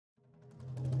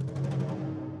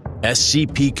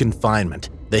SCP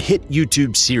Confinement, the hit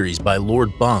YouTube series by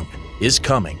Lord Bung, is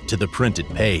coming to the printed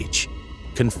page.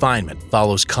 Confinement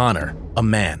follows Connor, a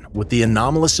man with the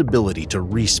anomalous ability to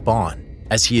respawn,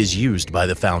 as he is used by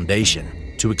the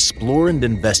Foundation to explore and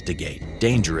investigate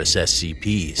dangerous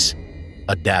SCPs.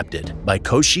 Adapted by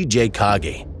Koshi J.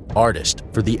 Kage, artist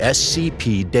for the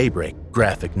SCP Daybreak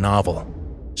graphic novel.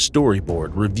 Storyboard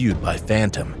reviewed by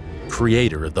Phantom,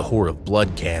 creator of the Whore of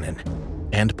Blood canon,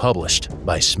 and published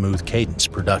by Smooth Cadence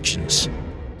Productions.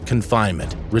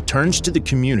 Confinement returns to the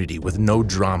community with no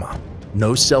drama,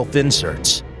 no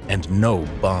self-inserts, and no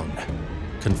bung.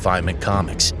 Confinement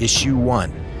Comics Issue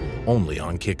 1, only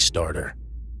on Kickstarter.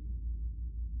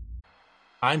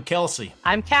 I'm Kelsey.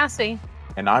 I'm Cassie.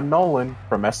 And I'm Nolan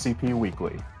from SCP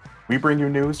Weekly. We bring you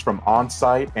news from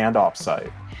on-site and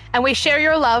off-site. And we share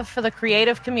your love for the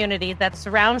creative community that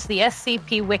surrounds the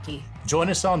SCP Wiki. Join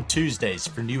us on Tuesdays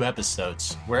for new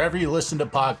episodes, wherever you listen to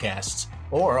podcasts,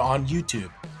 or on YouTube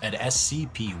at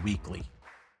SCP Weekly.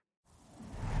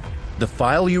 The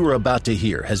file you are about to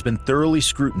hear has been thoroughly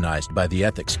scrutinized by the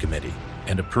Ethics Committee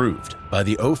and approved by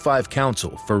the O5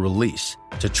 Council for release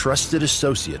to trusted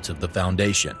associates of the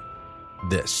Foundation.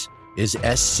 This is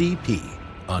SCP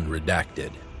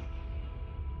Unredacted.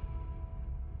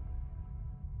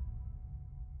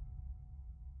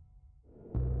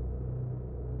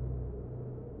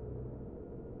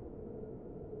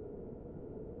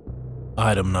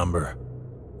 Item number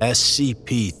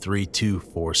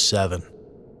SCP-3247.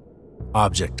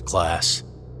 Object Class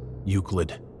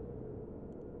Euclid.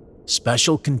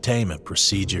 Special Containment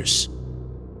Procedures.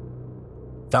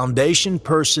 Foundation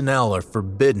personnel are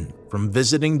forbidden from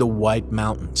visiting the White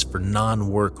Mountains for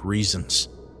non-work reasons.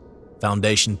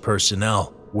 Foundation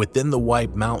personnel within the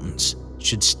White Mountains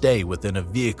should stay within a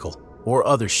vehicle or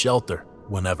other shelter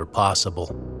whenever possible,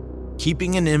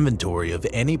 keeping an inventory of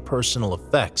any personal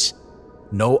effects.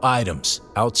 No items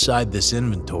outside this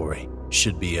inventory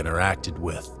should be interacted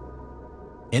with.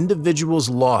 Individuals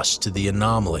lost to the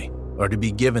anomaly are to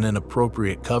be given an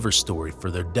appropriate cover story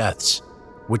for their deaths,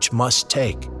 which must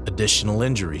take additional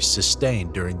injuries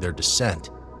sustained during their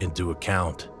descent into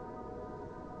account.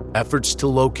 Efforts to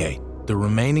locate the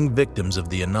remaining victims of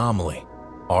the anomaly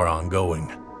are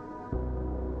ongoing.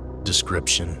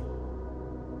 Description: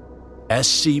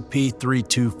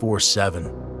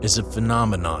 SCP-3247 is a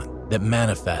phenomenon that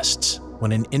manifests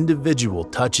when an individual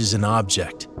touches an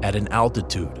object at an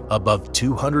altitude above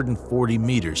 240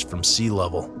 meters from sea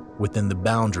level within the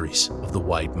boundaries of the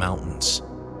White Mountains.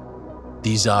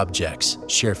 These objects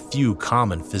share few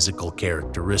common physical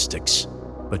characteristics,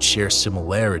 but share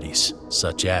similarities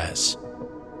such as: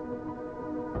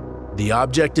 the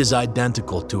object is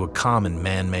identical to a common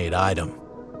man-made item.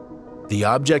 The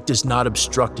object is not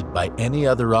obstructed by any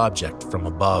other object from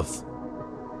above.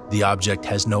 The object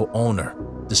has no owner,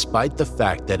 despite the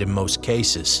fact that in most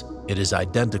cases, it is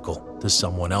identical to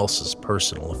someone else's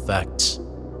personal effects.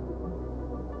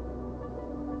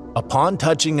 Upon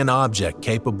touching an object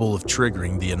capable of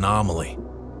triggering the anomaly,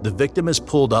 the victim is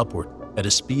pulled upward at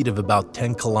a speed of about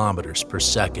 10 kilometers per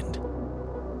second.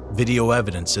 Video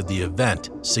evidence of the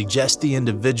event suggests the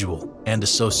individual and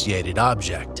associated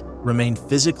object remain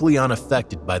physically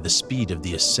unaffected by the speed of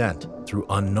the ascent through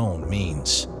unknown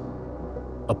means.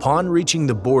 Upon reaching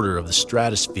the border of the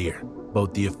stratosphere,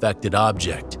 both the affected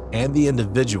object and the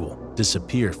individual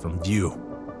disappear from view,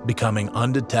 becoming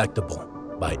undetectable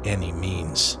by any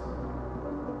means.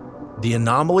 The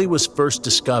anomaly was first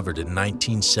discovered in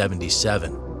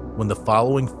 1977 when the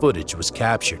following footage was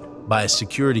captured by a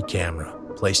security camera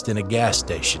placed in a gas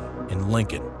station in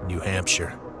Lincoln, New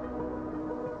Hampshire.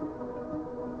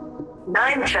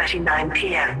 9:39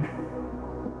 p.m.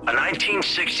 A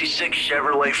 1966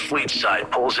 Chevrolet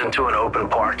Fleetside pulls into an open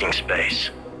parking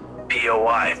space.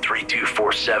 POI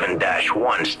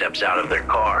 3247-1 steps out of their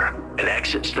car and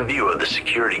exits the view of the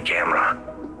security camera.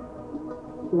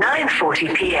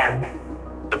 9:40 p.m.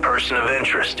 The person of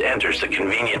interest enters the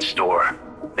convenience store.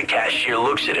 The cashier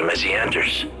looks at him as he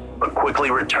enters, but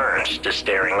quickly returns to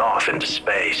staring off into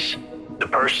space. The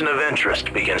person of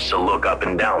interest begins to look up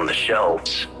and down the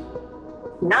shelves.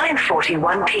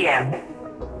 9:41 p.m.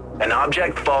 An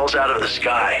object falls out of the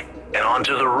sky and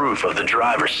onto the roof of the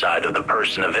driver's side of the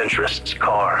person of interest's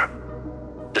car.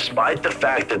 Despite the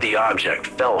fact that the object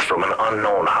fell from an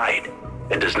unknown height,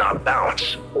 it does not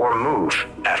bounce or move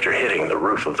after hitting the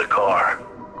roof of the car.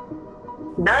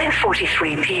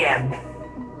 9:43 p.m.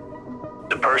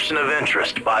 The person of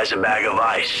interest buys a bag of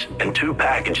ice and 2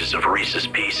 packages of Reese's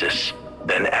Pieces,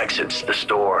 then exits the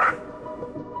store.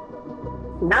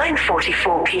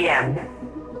 9:44 p.m.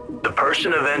 The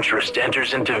person of interest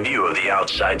enters into view of the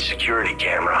outside security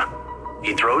camera.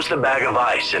 He throws the bag of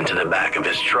ice into the back of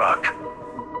his truck.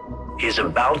 He is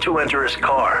about to enter his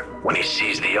car when he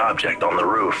sees the object on the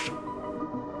roof.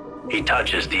 He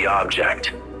touches the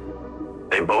object.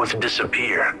 They both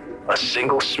disappear, a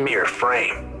single smear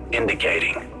frame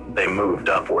indicating they moved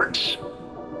upwards.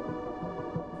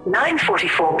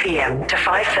 9:44 p.m. to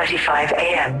 5:35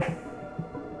 a.m.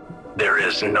 There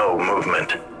is no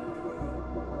movement.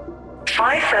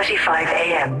 5:35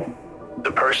 a.m.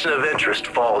 The person of interest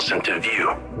falls into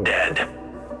view, dead.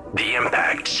 The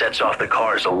impact sets off the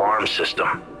car's alarm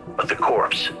system, but the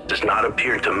corpse does not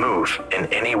appear to move in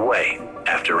any way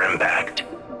after impact.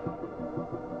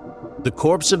 The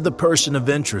corpse of the person of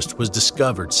interest was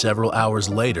discovered several hours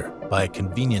later by a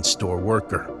convenience store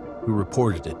worker who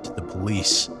reported it to the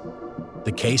police.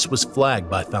 The case was flagged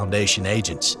by Foundation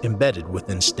agents embedded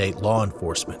within state law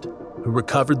enforcement, who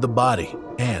recovered the body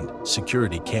and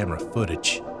security camera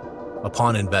footage.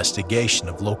 Upon investigation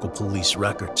of local police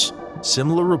records,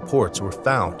 similar reports were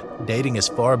found dating as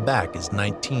far back as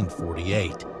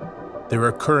 1948. There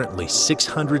are currently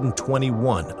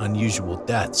 621 unusual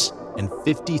deaths and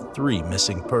 53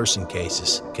 missing person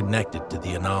cases connected to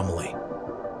the anomaly.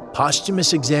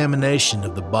 Posthumous examination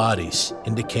of the bodies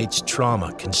indicates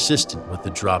trauma consistent with the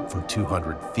drop from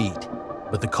 200 feet,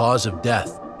 but the cause of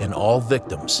death in all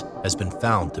victims has been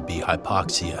found to be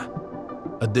hypoxia.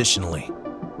 Additionally,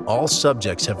 all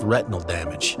subjects have retinal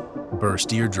damage,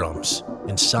 burst eardrums,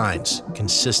 and signs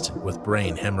consistent with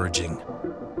brain hemorrhaging.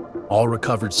 All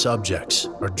recovered subjects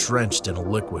are drenched in a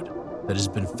liquid that has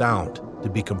been found to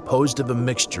be composed of a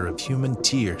mixture of human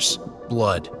tears,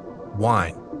 blood,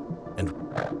 wine, and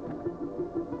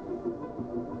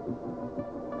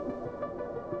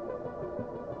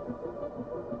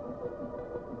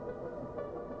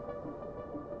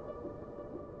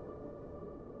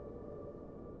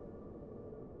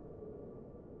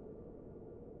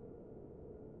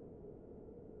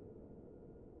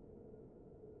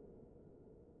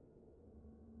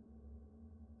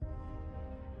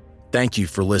Thank you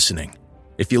for listening.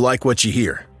 If you like what you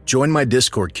hear, join my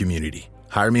Discord community,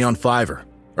 hire me on Fiverr,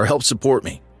 or help support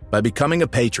me by becoming a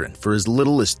patron for as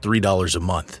little as $3 a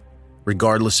month.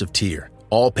 Regardless of tier,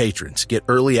 all patrons get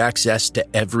early access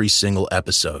to every single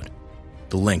episode.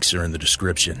 The links are in the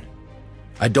description.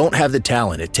 I don't have the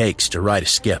talent it takes to write a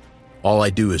skip. All I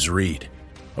do is read.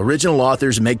 Original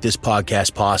authors make this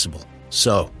podcast possible,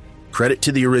 so credit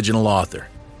to the original author.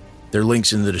 Their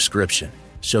links in the description.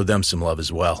 Show them some love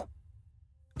as well.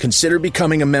 Consider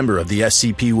becoming a member of the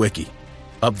SCP Wiki.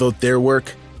 Upvote their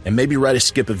work, and maybe write a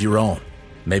skip of your own.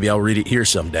 Maybe I'll read it here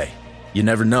someday. You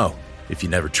never know if you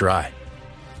never try.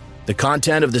 The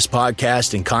content of this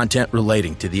podcast and content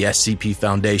relating to the SCP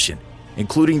Foundation,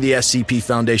 including the SCP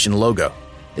Foundation logo,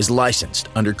 is licensed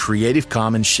under Creative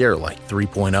Commons Sharealike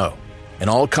 3.0, and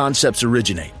all concepts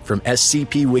originate from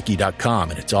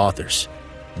scpwiki.com and its authors.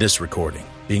 This recording,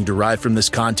 being derived from this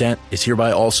content, is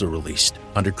hereby also released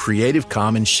under Creative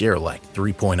Commons Sharealike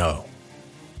 3.0.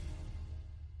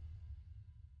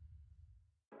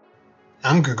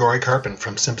 I'm Grigori Karpin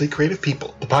from Simply Creative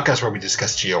People, the podcast where we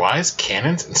discuss GOIs,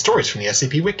 canons, and stories from the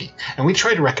SCP Wiki, and we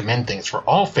try to recommend things for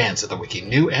all fans of the Wiki,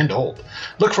 new and old.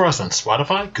 Look for us on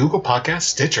Spotify, Google Podcasts,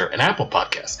 Stitcher, and Apple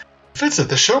Podcasts. Visit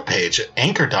the show page at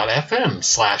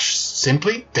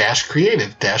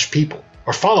anchor.fm/simply-creative-people,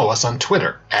 or follow us on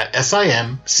Twitter at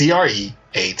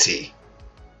SIMCREAT.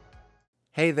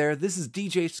 Hey there, this is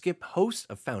DJ Skip, host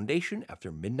of Foundation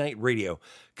After Midnight Radio,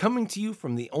 coming to you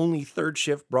from the only third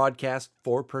shift broadcast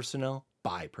for personnel,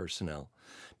 by personnel.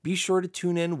 Be sure to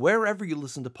tune in wherever you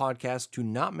listen to podcasts to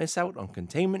not miss out on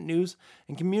containment news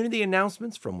and community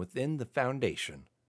announcements from within the Foundation.